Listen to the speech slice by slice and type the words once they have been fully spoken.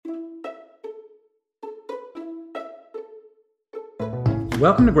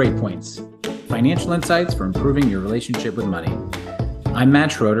Welcome to Great Points, financial insights for improving your relationship with money. I'm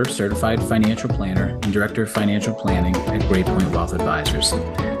Matt Schroeder, certified financial planner and director of financial planning at Great Point Wealth Advisors,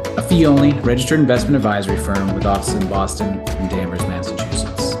 a fee-only registered investment advisory firm with offices in Boston and Danvers,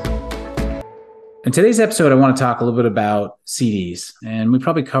 Massachusetts. In today's episode, I want to talk a little bit about CDs, and we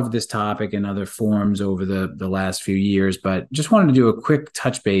probably covered this topic in other forums over the last few years, but just wanted to do a quick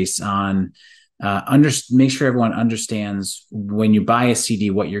touch base on make sure everyone understands when you buy a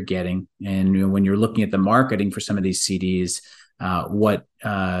CD what you're getting, and when you're looking at the marketing for some of these CDs, what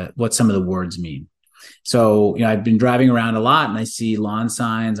some of the words mean. So, I've been driving around a lot, and I see lawn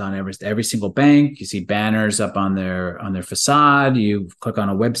signs on every single bank. You see banners up on their facade. You click on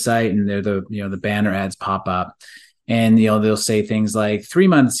a website, and they're the banner ads pop up. And, they'll say things like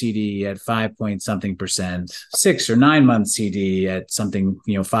 3-month CD at 5 point something percent, 6 or 9 month CD at something,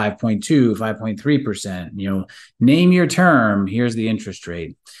 5.2, 5.3%, name your term, here's the interest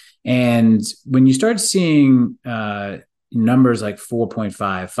rate. And when you start seeing numbers like 4.5,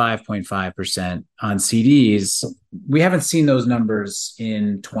 5.5% on CDs, we haven't seen those numbers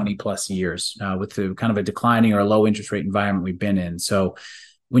in 20 plus years with the kind of a declining or low interest rate environment we've been in. So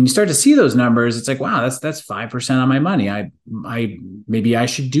when you start to see those numbers, it's like, wow, that's 5% on my money. I maybe I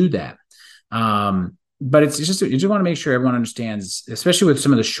should do that. But it's just, you just want to make sure everyone understands, especially with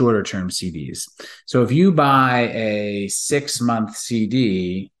some of the shorter term CDs. So if you buy a 6-month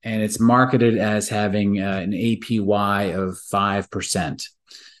CD and it's marketed as having an APY of 5%.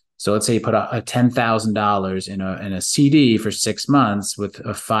 So let's say you put a $10,000 in a CD for 6 months with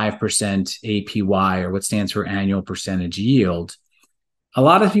a 5% APY, or what stands for annual percentage yield. A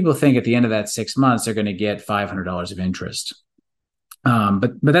lot of people think at the end of that 6 months, they're going to get $500 of interest.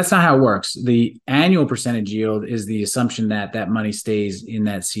 But that's not how it works. The annual percentage yield is the assumption that money stays in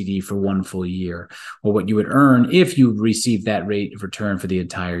that CD for one full year, or what you would earn if you received that rate of return for the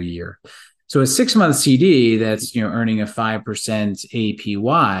entire year. So a 6-month CD that's earning a 5%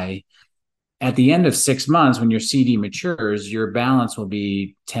 APY, at the end of 6 months, when your CD matures, your balance will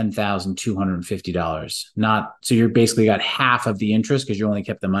be $10,250. So you're basically got half of the interest because you only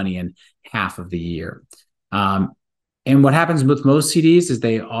kept the money in half of the year. And what happens with most CDs is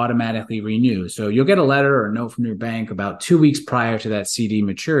they automatically renew. So you'll get a letter or a note from your bank about 2 weeks prior to that CD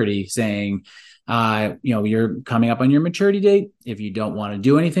maturity saying, you're coming up on your maturity date. If you don't want to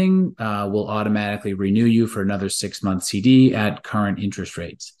do anything, we'll automatically renew you for another 6-month CD at current interest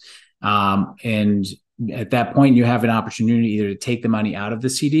rates. And at that point, you have an opportunity either to take the money out of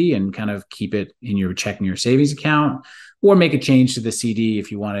the CD and kind of keep it in your checking or savings account, or make a change to the CD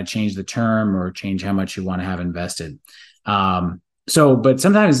if you want to change the term or change how much you want to have invested. But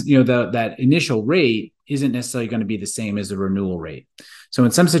sometimes, that initial rate isn't necessarily going to be the same as the renewal rate. So in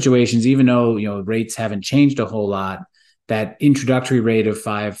some situations, even though, rates haven't changed a whole lot, that introductory rate of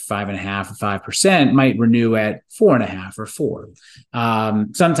 5.5, or 5% might renew at 4.5 or 4.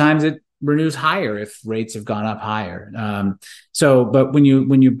 Sometimes it renews higher if rates have gone up higher. But when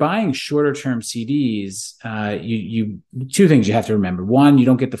you're buying shorter term CDs, you two things you have to remember. One, you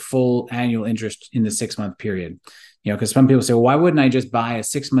don't get the full annual interest in the 6-month period. Because some people say, well, why wouldn't I just buy a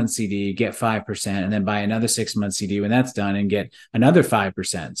 6-month CD, get 5%, and then buy another 6-month CD when that's done and get another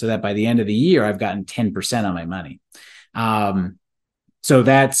 5%, so that by the end of the year, I've gotten 10% on my money. So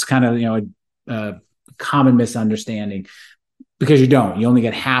that's kind of, a common misunderstanding, because you only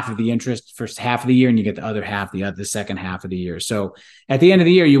get half of the interest first half of the year, and you get the other half, the second half of the year. So at the end of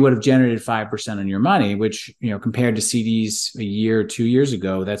the year, you would have generated 5% on your money, which, compared to CDs a year, 2 years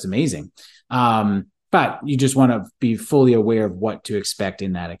ago, that's amazing. But you just want to be fully aware of what to expect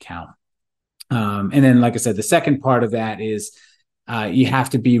in that account. And then, like I said, the second part of that is you have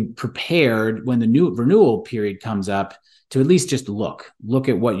to be prepared when the new renewal period comes up to at least just look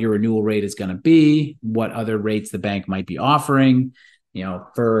at what your renewal rate is going to be, what other rates the bank might be offering.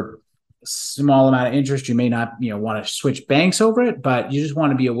 For a small amount of interest, you may not, want to switch banks over it, but you just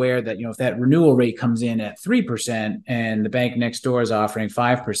want to be aware that, if that renewal rate comes in at 3% and the bank next door is offering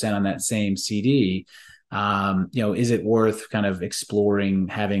 5% on that same CD, is it worth kind of exploring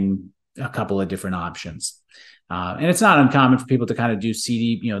having a couple of different options? And it's not uncommon for people to kind of do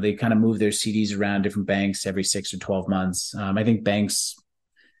CD, they kind of move their CDs around different banks every 6 or 12 months. I think banks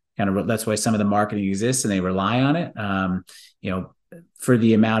that's why some of the marketing exists and they rely on it. For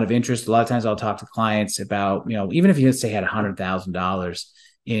the amount of interest, a lot of times I'll talk to clients about, even if you, let's say, had $100,000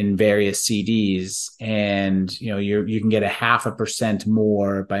 in various CDs, and, you can get 0.5%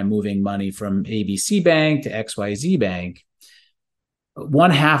 more by moving money from ABC Bank to XYZ Bank.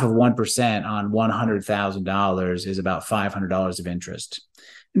 0.5% on $100,000 is about $500 of interest.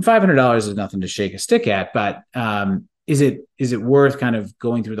 And $500 is nothing to shake a stick at, but is it worth kind of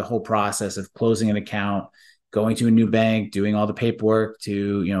going through the whole process of closing an account, going to a new bank, doing all the paperwork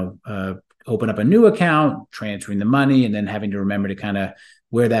to, open up a new account, transferring the money, and then having to remember to kind of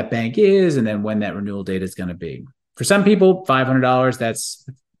where that bank is and then when that renewal date is going to be. For some people, $500,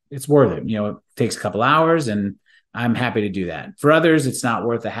 it's worth it. It takes a couple hours, and I'm happy to do that. For others, it's not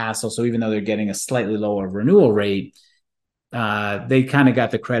worth the hassle. So even though they're getting a slightly lower renewal rate, they kind of got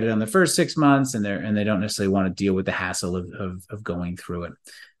the credit on the first 6 months, and they don't necessarily want to deal with the hassle of going through it.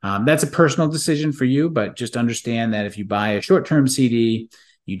 That's a personal decision for you, but just understand that if you buy a short-term CD,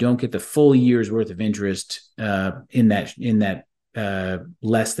 you don't get the full year's worth of interest in that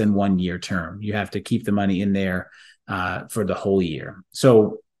less than 1 year term. You have to keep the money in there for the whole year.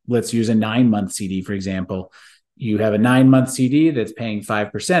 So let's use a 9-month CD, for example. You have a 9-month CD that's paying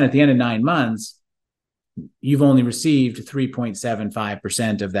 5%. At the end of 9 months, you've only received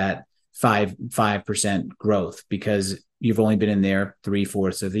 3.75% of that 5% growth because you've only been in there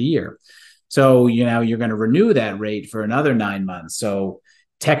 3/4 of the year. So you're going to renew that rate for another 9 months. So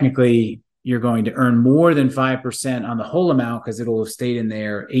technically, you're going to earn more than 5% on the whole amount because it'll have stayed in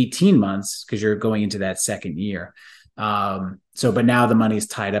there 18 months because you're going into that second year. But now the money is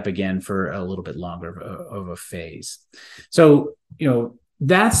tied up again for a little bit longer of a phase. So,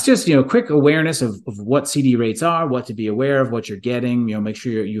 that's just, quick awareness of what CD rates are, what to be aware of, what you're getting, make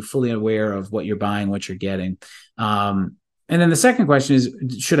sure you're fully aware of what you're buying, what you're getting. And then the second question is,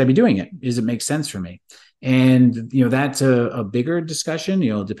 should I be doing it? Does it make sense for me? And, that's a bigger discussion,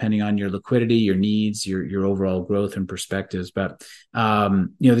 depending on your liquidity, your needs, your overall growth and perspectives. But,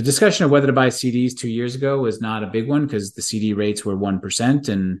 the discussion of whether to buy CDs 2 years ago was not a big one because the CD rates were 1%.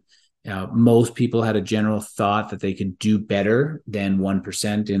 And most people had a general thought that they could do better than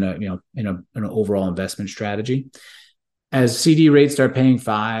 1% in an overall investment strategy. As CD rates start paying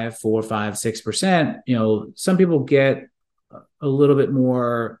 5, 4, 5, 6%, some people get a little bit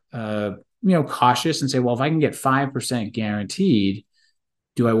more, cautious and say, well, if I can get 5% guaranteed,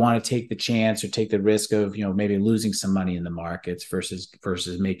 do I want to take the chance or take the risk of, maybe losing some money in the markets versus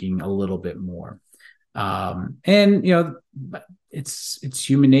making a little bit more? It's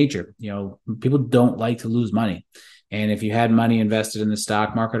human nature. People don't like to lose money. And if you had money invested in the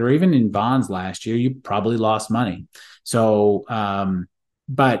stock market or even in bonds last year, you probably lost money. So,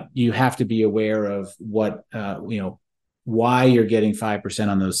 but you have to be aware of what, why you're getting 5%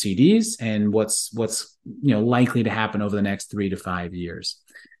 on those CDs and what's likely to happen over the next 3 to 5 years.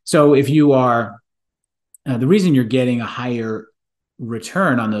 So if you are, the reason you're getting a higher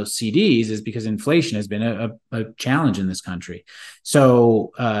return on those CDs is because inflation has been a challenge in this country.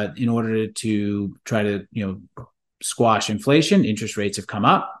 So in order to try to squash inflation, interest rates have come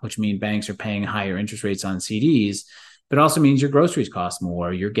up, which means banks are paying higher interest rates on CDs, but also means your groceries cost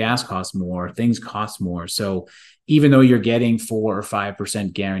more, your gas costs more, things cost more. So even though you're getting 4 or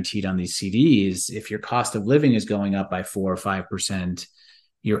 5% guaranteed on these CDs, if your cost of living is going up by 4 or 5%,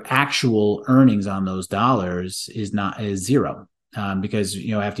 your actual earnings on those dollars is zero. Because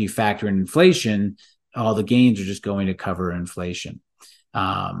after you factor in inflation, all the gains are just going to cover inflation.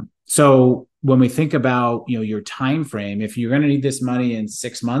 So when we think about your time frame, if you're going to need this money in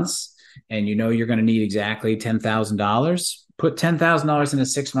 6 months, and you're going to need exactly $10,000, put $10,000 in a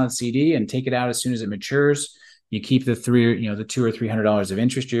 6-month CD and take it out as soon as it matures. You keep the $200 or $300 of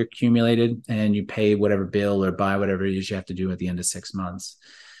interest you accumulated, and you pay whatever bill or buy whatever it is you have to do at the end of 6 months.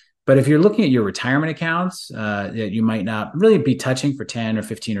 But if you're looking at your retirement accounts that you might not really be touching for 10 or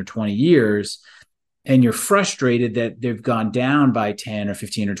 15 or 20 years, and you're frustrated that they've gone down by 10 or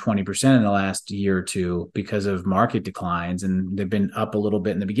 15 or 20% in the last year or two because of market declines, and they've been up a little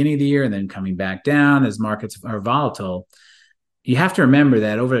bit in the beginning of the year and then coming back down as markets are volatile, you have to remember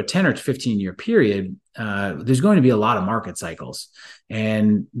that over a 10 or 15 year period, there's going to be a lot of market cycles.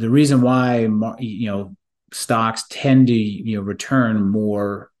 And the reason why, stocks tend to, return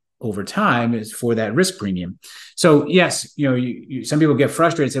more over time is for that risk premium. So yes, some people get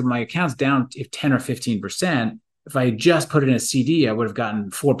frustrated and say, my account's down if 10 or 15%. If I just put it in a CD, I would have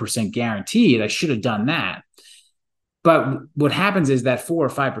gotten 4% guaranteed. I should have done that. But what happens is that 4 or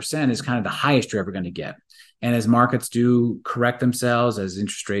 5% is kind of the highest you're ever going to get. And as markets do correct themselves, as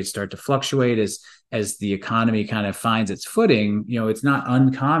interest rates start to fluctuate, as the economy kind of finds its footing, it's not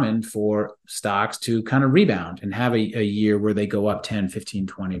uncommon for stocks to kind of rebound and have a year where they go up 10, 15,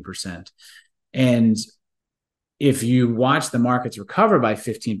 20%. And if you watch the markets recover by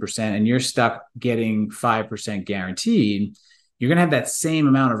 15% and you're stuck getting 5% guaranteed, you're going to have that same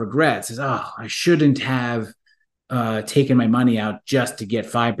amount of regret. Says, I shouldn't have taken my money out just to get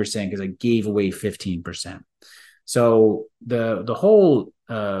 5% because I gave away 15%. So the whole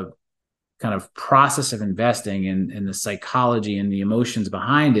kind of process of investing and the psychology and the emotions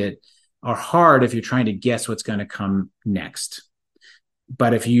behind it are hard if you're trying to guess what's going to come next.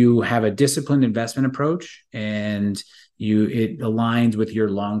 But if you have a disciplined investment approach and it aligns with your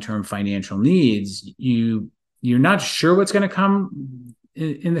long-term financial needs, you're not sure what's going to come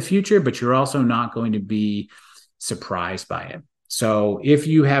in the future, but you're also not going to be surprised by it. So if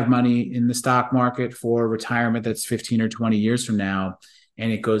you have money in the stock market for retirement that's 15 or 20 years from now,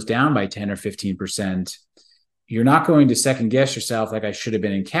 and it goes down by 10 or 15%, you're not going to second guess yourself like I should have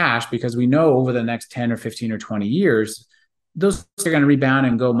been in cash, because we know over the next 10 or 15 or 20 years, those are going to rebound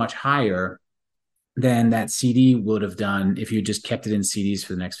and go much higher than that CD would have done if you just kept it in CDs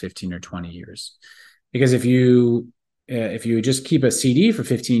for the next 15 or 20 years. Because if you just keep a CD for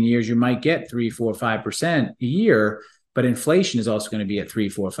 15 years, you might get 3, 4, 5% a year, but inflation is also going to be at 3,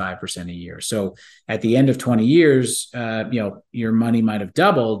 4, 5% a year. So at the end of 20 years, your money might have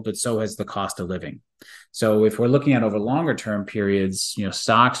doubled, but so has the cost of living. So if we're looking at over longer term periods,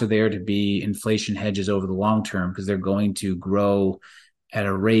 stocks are there to be inflation hedges over the long term, because they're going to grow at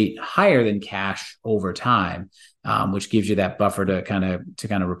a rate higher than cash over time, which gives you that buffer to kind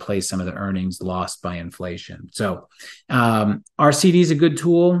of replace some of the earnings lost by inflation. So our CD is a good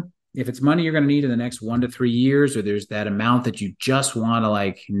tool. If it's money you're going to need in the next 1 to 3 years, or there's that amount that you just want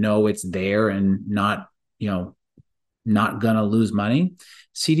to know it's there and not going to lose money,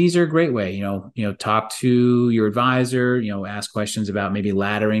 CDs are a great way. Talk to your advisor, ask questions about maybe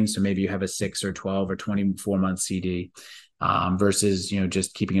laddering. So maybe you have a 6 or 12 or 24 month CD versus,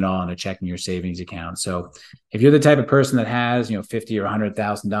 just keeping it all in a checking your savings account. So if you're the type of person that has, $50,000 or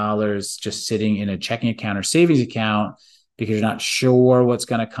 $100,000 just sitting in a checking account or savings account because you're not sure what's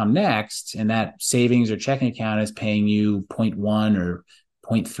going to come next, and that savings or checking account is paying you 0.1 or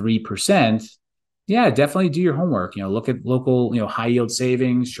 0.3%, yeah, definitely do your homework. Look at local, high yield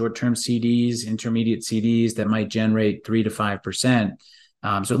savings, short-term CDs, intermediate CDs that might generate 3 to 5%.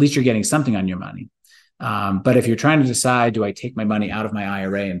 So at least you're getting something on your money. But if you're trying to decide, do I take my money out of my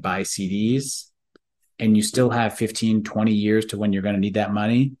IRA and buy CDs, and you still have 15, 20 years to when you're going to need that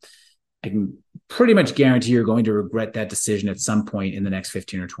money, I can pretty much guarantee you're going to regret that decision at some point in the next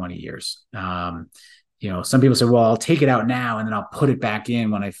 15 or 20 years. Some people say, well, I'll take it out now and then I'll put it back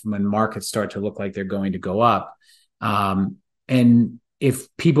in when markets start to look like they're going to go up. And if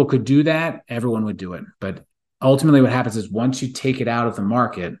people could do that, everyone would do it. But ultimately what happens is once you take it out of the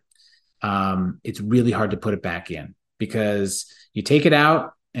market, it's really hard to put it back in, because you take it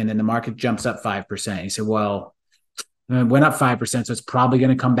out and then the market jumps up 5%. You say, well, it went up 5%, so it's probably going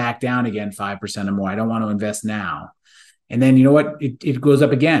to come back down again 5% or more. I don't want to invest now. And then you know what? It goes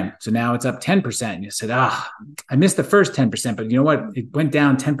up again. So now it's up 10%. And you said, I missed the first 10%, but you know what? It went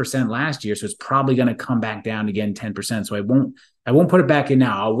down 10% last year. So it's probably going to come back down again 10%. So I won't put it back in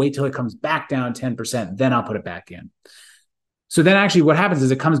now. I'll wait till it comes back down 10%. Then I'll put it back in. So then actually what happens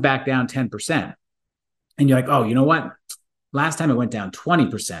is it comes back down 10%. And you're like, oh, you know what? Last time it went down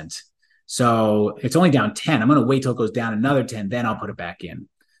 20%. So it's only down 10. I'm going to wait till it goes down another 10. Then I'll put it back in.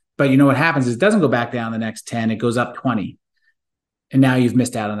 But you know what happens is it doesn't go back down the next 10. It goes up 20. And now you've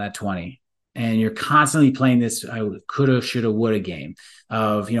missed out on that 20. And you're constantly playing this coulda, shoulda, woulda game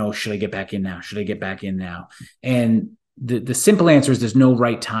of, should I get back in now? Should I get back in now? And the simple answer is there's no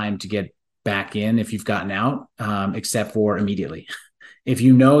right time to get back in if you've gotten out, except for immediately. If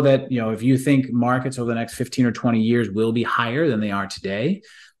you know that, if you think markets over the next 15 or 20 years will be higher than they are today,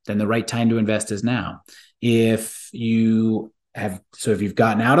 then the right time to invest is now. If you've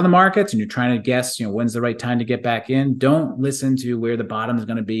gotten out of the markets and you're trying to guess, when's the right time to get back in, don't listen to where the bottom is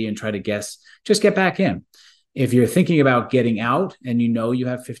going to be and try to guess, just get back in. If you're thinking about getting out and you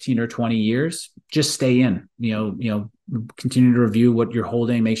have 15 or 20 years, just stay in, continue to review what you're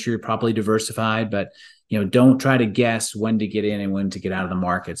holding, make sure you're properly diversified, but don't try to guess when to get in and when to get out of the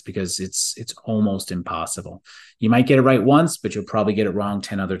markets, because it's almost impossible. You might get it right once, but you'll probably get it wrong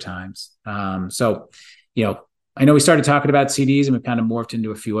 10 other times. I know we started talking about CDs and we've kind of morphed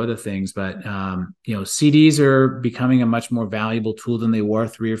into a few other things, but CDs are becoming a much more valuable tool than they were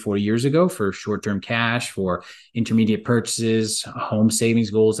 3 or 4 years ago for short-term cash, for intermediate purchases, home savings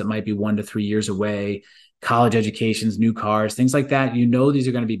goals that might be 1 to 3 years away, college educations, new cars, things like that. These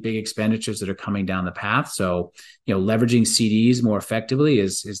are going to be big expenditures that are coming down the path. So, leveraging CDs more effectively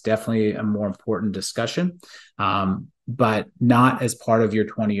is definitely a more important discussion, but not as part of your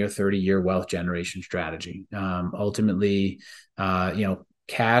 20 or 30 year wealth generation strategy. Ultimately,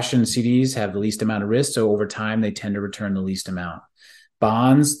 cash and CDs have the least amount of risk. So over time, they tend to return the least amount.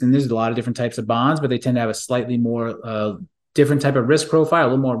 Bonds, and there's a lot of different types of bonds, but they tend to have a slightly more different type of risk profile, a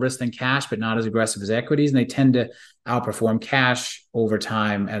little more risk than cash, but not as aggressive as equities. And they tend to outperform cash over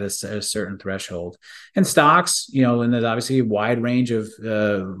time at a certain threshold. And stocks, and there's obviously a wide range of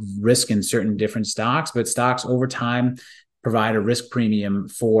risk in certain different stocks, but stocks over time provide a risk premium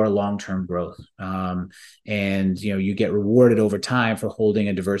for long-term growth. And you get rewarded over time for holding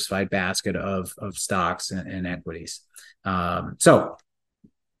a diversified basket of stocks and equities. So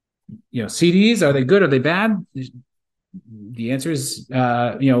CDs, are they good? Are they bad? The answer is,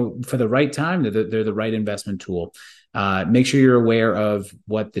 for the right time, they're the right investment tool. Make sure you're aware of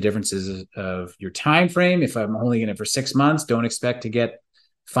what the difference is of your time frame. If I'm holding it for 6 months, don't expect to get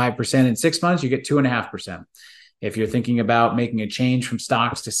 5% in 6 months. You get 2.5%. If you're thinking about making a change from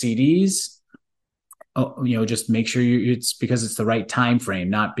stocks to CDs, just make sure it's because it's the right time frame,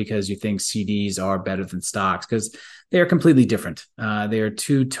 not because you think CDs are better than stocks, because they are completely different. They are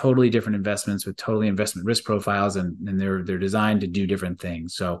two totally different investments with totally different risk profiles, and they're designed to do different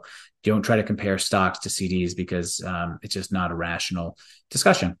things. So don't try to compare stocks to CDs because it's just not a rational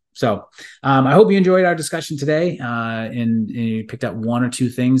discussion. So I hope you enjoyed our discussion today, and you picked up one or two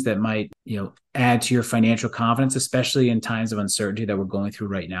things that might add to your financial confidence, especially in times of uncertainty that we're going through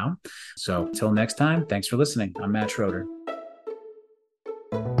right now. So until next time, thanks for listening. I'm Matt Schroeder.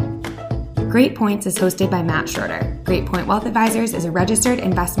 Great Points is hosted by Matt Schroeder. Great Point Wealth Advisors is a registered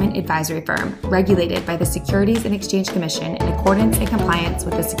investment advisory firm regulated by the Securities and Exchange Commission in accordance and compliance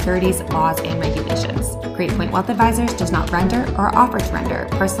with the securities laws and regulations. Great Point Wealth Advisors does not render or offer to render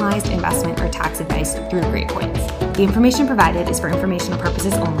personalized investment or tax advice through Great Points. The information provided is for informational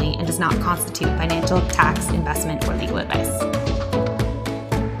purposes only and does not constitute financial, tax, investment, or legal advice.